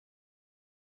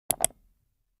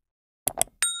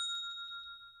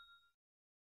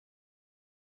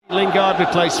Lingard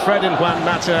replaced Fred and Juan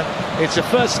Mata. It's a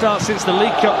first start since the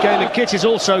League Cup game. The kit is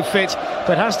also fit,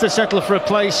 but has to settle for a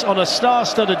place on a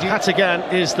star-studded.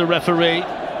 Hatagan is the referee.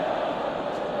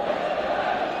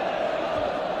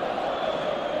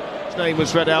 His name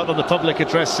was read out on the public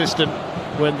address system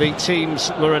when the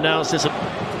teams were announced.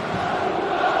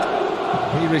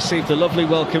 He received a lovely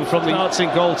welcome from the starting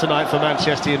goal tonight for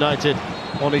Manchester United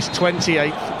on his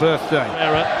 28th birthday.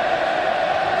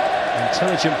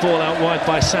 Intelligent ball out wide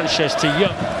by Sanchez to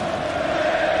Young.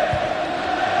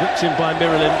 Whipped in by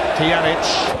Miralem, Pjanic,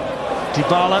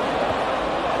 Dybala,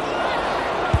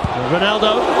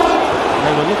 Ronaldo.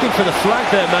 They were looking for the flag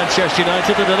there, Manchester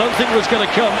United, and I don't think it was going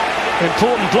to come.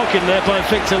 Important blocking there by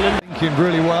Victor Lind. Thinking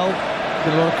really well.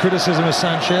 Got a lot of criticism of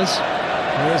Sanchez.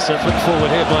 There's a flick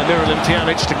forward here by Miralem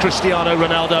Pjanic to Cristiano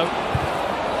Ronaldo.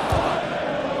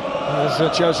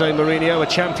 There's Jose Mourinho, a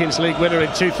Champions League winner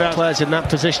in 2000. Players in that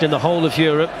position in the whole of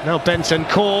Europe. Now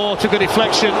Bentancur took a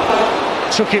deflection,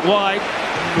 took it wide.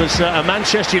 It was a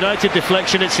Manchester United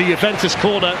deflection. It's a Juventus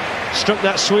corner. Struck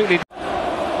that sweetly.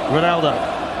 Ronaldo.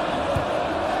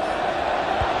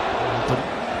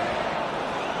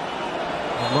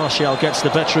 Martial gets the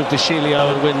better of De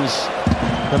Chilio and wins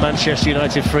the Manchester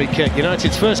United free kick.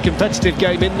 United's first competitive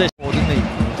game in this.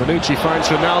 L.Bonucci finds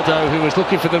Ronaldo, who was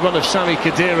looking for the run of Sami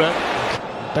Khedira.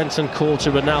 Bentancur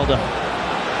to Ronaldo.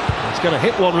 He's going to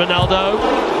hit one, Ronaldo.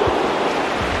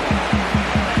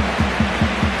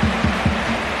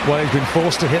 Well, he's been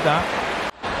forced to hit that.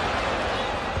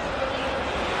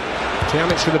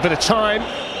 Pjanic with a bit of time.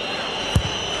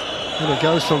 And it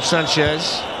goes from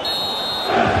Sanchez.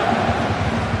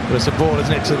 But it's a ball,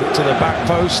 isn't it, to the back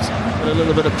post. And a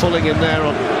little bit of pulling in there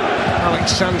on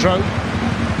Alexandro.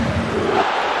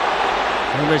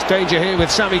 And there's danger here with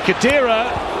Sami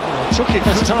Khedira. Oh, took it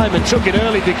this time and took it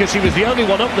early because he was the only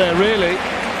one up there, really.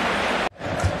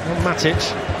 And Matic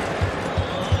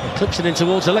clips it in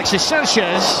towards Alexis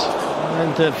Sanchez.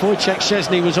 And Wojciech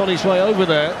Szczesny was on his way over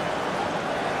there.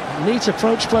 Neat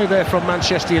approach play there from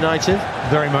Manchester United.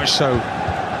 Very much so.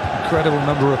 Incredible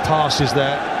number of passes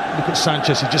there. Look at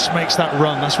Sanchez, he just makes that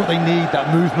run. That's what they need,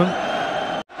 that movement.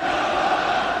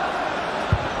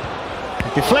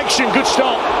 Deflection, good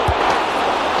stop.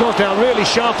 Got down really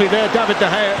sharply there, David De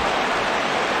Gea.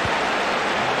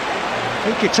 I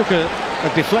think he took a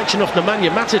deflection off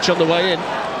Nemanja Matic on the way in.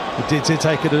 He did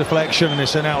take a deflection, and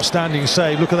it's an outstanding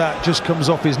save. Look at that, just comes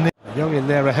off his knee. Young in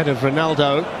there ahead of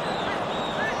Ronaldo.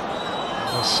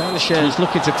 Sanchez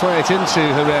looking to play it into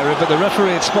Herrera, but the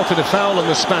referee had spotted a foul on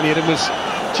the Spaniard and was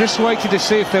just waiting to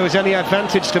see if there was any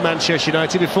advantage to Manchester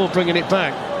United before bringing it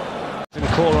back.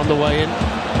 Core on the way in,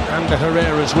 and the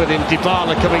Herrera's with him.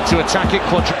 Dybala coming to attack it.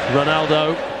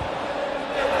 Ronaldo,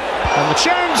 and the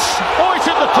chance. Oh, it's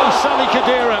at the post. Sami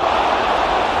Khedira.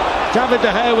 David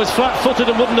De Gea was flat-footed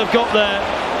and wouldn't have got there.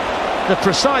 The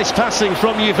precise passing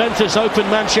from Juventus opened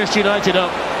Manchester United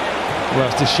up. Well,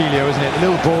 it's De Chilio, isn't it? A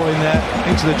little ball in there,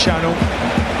 into the channel.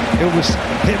 It was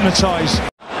hypnotised.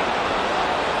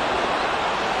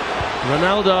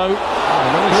 Ronaldo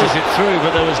manages it through,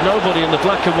 but there was nobody in the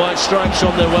black and white stripes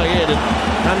on their way in, and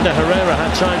Ander Herrera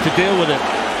had time to deal with it.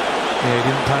 Yeah, he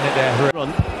didn't panic there.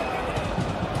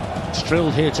 It's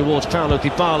drilled here towards Paulo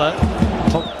Dybala.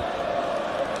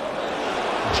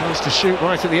 Chance to shoot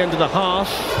right at the end of the half.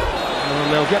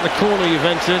 And they'll get the corner,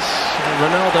 Juventus. And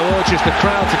Ronaldo urges the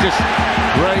crowd to just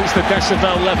raise the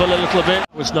decibel level a little bit.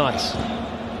 It was nice.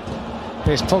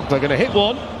 Here's Pogba going to hit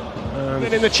one.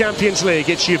 And in the Champions League,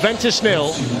 it's Juventus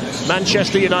 0,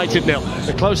 Manchester United 0.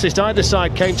 The closest either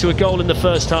side came to a goal in the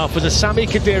first half was a Sami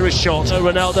Khedira shot. So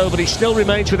Ronaldo, but he still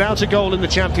remains without a goal in the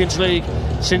Champions League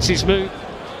since his move.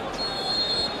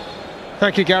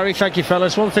 Thank you, Gary. Thank you,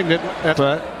 fellas. One thing that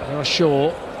are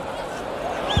sure.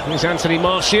 Here's Anthony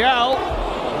Martial.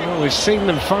 Oh, we've seen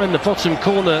them find the bottom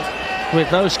corner with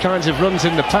those kinds of runs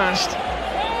in the past.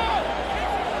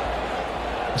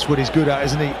 That's what he's good at,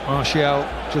 isn't he? Martial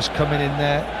just coming in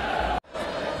there.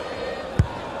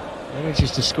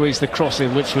 Manages to squeeze the cross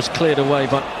in, which was cleared away,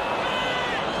 but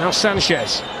now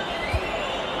Sanchez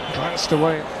glanced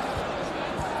away.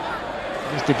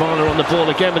 There's Dybala on the ball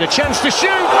again with a chance to shoot.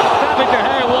 David De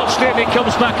Gea watched it and it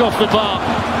comes back off the bar.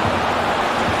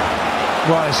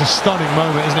 Well, it's a stunning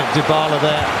moment, isn't it? Dybala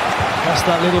there. That's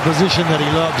that little position that he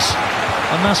loves.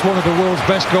 And that's one of the world's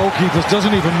best goalkeepers,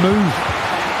 doesn't even move.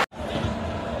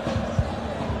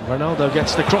 Ronaldo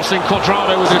gets the crossing.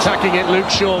 Cuadrado was attacking it. Luke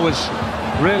Shaw was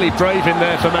really brave in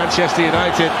there for Manchester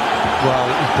United. Well,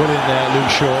 he's brilliant there,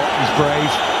 Luke Shaw. He's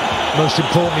brave. Most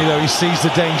importantly, though, he sees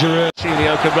the danger early.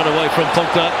 Chilio can run away from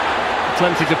Pogba.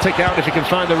 Plenty to pick out if he can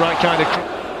find the right kind of...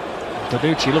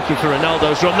 Bonucci looking for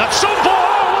Ronaldo's run. That's some ball!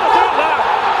 What about that?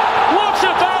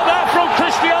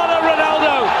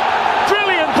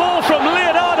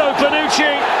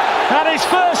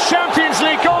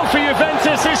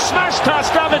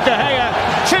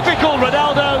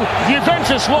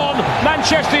 Juventus 1,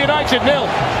 Manchester United 0.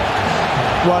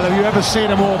 Well, have you ever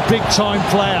seen a more big-time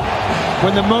player?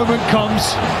 When the moment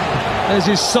comes, there's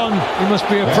his son. He must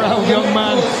be a proud young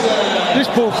man. This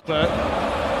ball.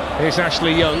 Here's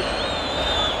Ashley Young.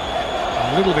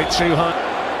 A little bit too high.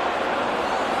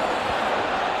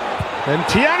 Then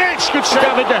Pjanic, good save,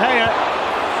 David De Gea.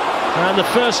 And the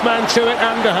first man to it,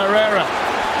 Ander Herrera.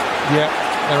 Yeah,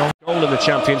 they're on goal in the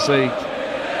Champions League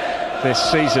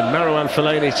this season. Marouane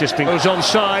Fellaini's just been goes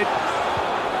onside.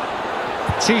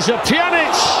 Tees up Pjanic.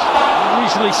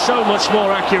 Usually so much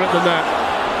more accurate than that.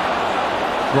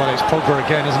 Well, it's Pogba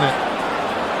again, isn't it?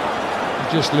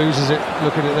 He just loses it.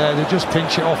 Look at it there. They just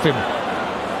pinch it off him.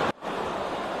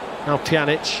 Now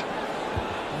Pjanic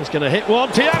is going to hit one.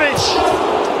 Pjanic!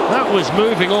 That was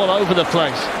moving all over the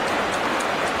place.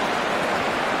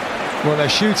 Well, they're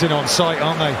shooting on sight,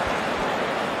 aren't they?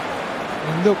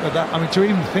 And look at that. I mean, to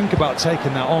even think about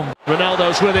taking that on.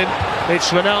 Ronaldo's with him. It's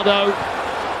Ronaldo.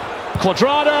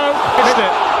 Quadrado. Missed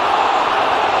it.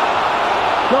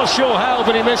 Not sure how,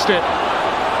 but he missed it.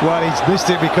 Well, he's missed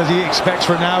it because he expects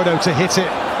Ronaldo to hit it.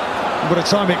 By the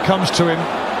time it comes to him,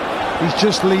 he's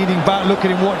just leaning back,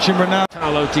 looking at him, watching Ronaldo.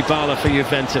 Paulo Dybala for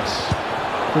Juventus.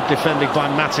 Good defending by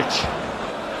Matic.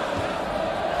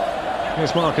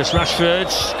 Here's Marcus Rashford.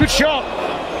 Good shot.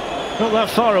 Not that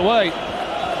far away.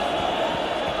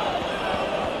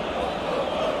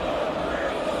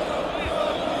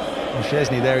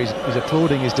 Szczesny there, he's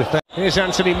applauding his defence. Here's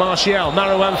Anthony Martial.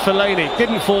 Marouane Fellaini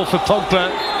didn't fall for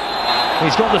Pogba.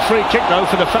 He's got the free kick though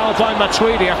for the foul by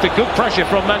Matuidi after good pressure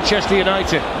from Manchester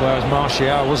United. Well, it was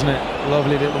Martial, wasn't it?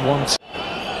 Lovely little one.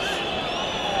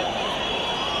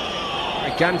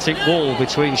 Gigantic wall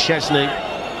between Szczesny.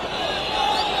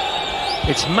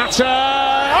 It's Mata.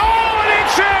 Oh, and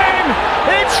it's in!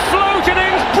 It's floated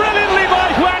in brilliantly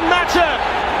by Juan Mata.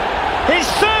 His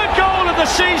third goal of the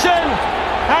season.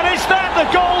 And is that the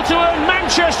goal to earn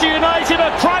Manchester United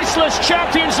a priceless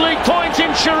Champions League point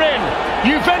in Turin?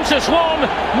 Juventus 1,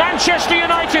 Manchester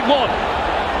United 1.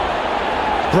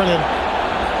 Brilliant.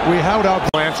 We held up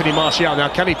by Anthony Martial. Now,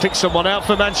 can he pick someone out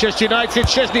for Manchester United?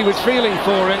 Szczesny was feeling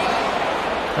for it.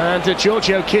 And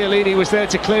Giorgio Chiellini was there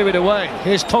to clear it away.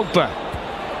 Here's Pogba.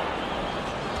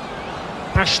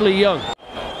 Ashley Young.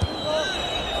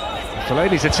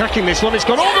 Fellaini's attacking this one. It's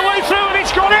gone all the way through and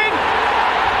it's gone in.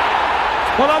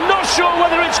 Well, I'm not sure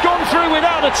whether it's gone through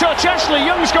without a touch. Ashley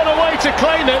Young's got away to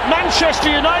claim it. Manchester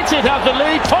United have the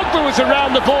lead. Pogba was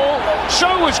around the ball.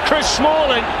 So was Chris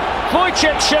Smalling.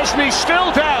 Wojciech Szczesny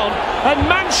still down. And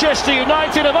Manchester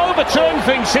United have overturned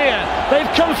things here. They've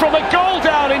come from a goal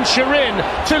down in Turin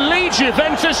to lead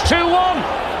Juventus 2-1.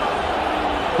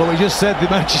 Well, we just said the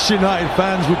Manchester United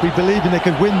fans would be believing they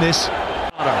could win this.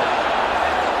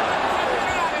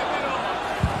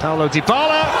 Paulo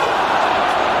Dybala.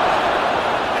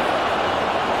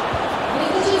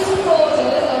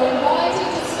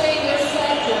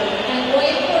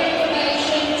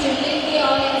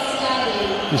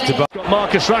 Got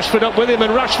Marcus Rashford up with him,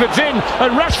 and Rashford's in,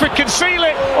 and Rashford can seal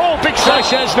it. Oh, big save,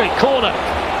 Szczesny, corner.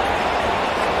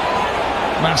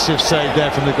 Massive save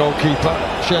there from the goalkeeper.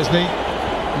 Szczesny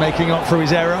making up for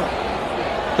his error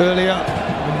earlier.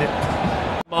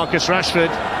 Marcus Rashford,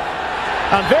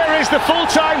 and there is the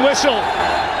full-time whistle,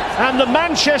 and the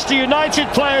Manchester United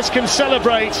players can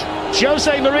celebrate.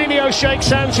 Jose Mourinho shakes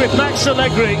hands with Max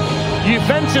Allegri.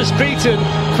 Juventus beaten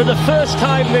for the first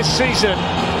time this season,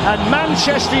 and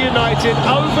Manchester United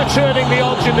overturning the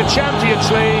odds in the Champions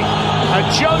League. And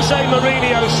Jose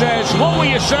Mourinho says, what were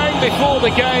you saying before the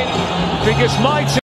game? Because my team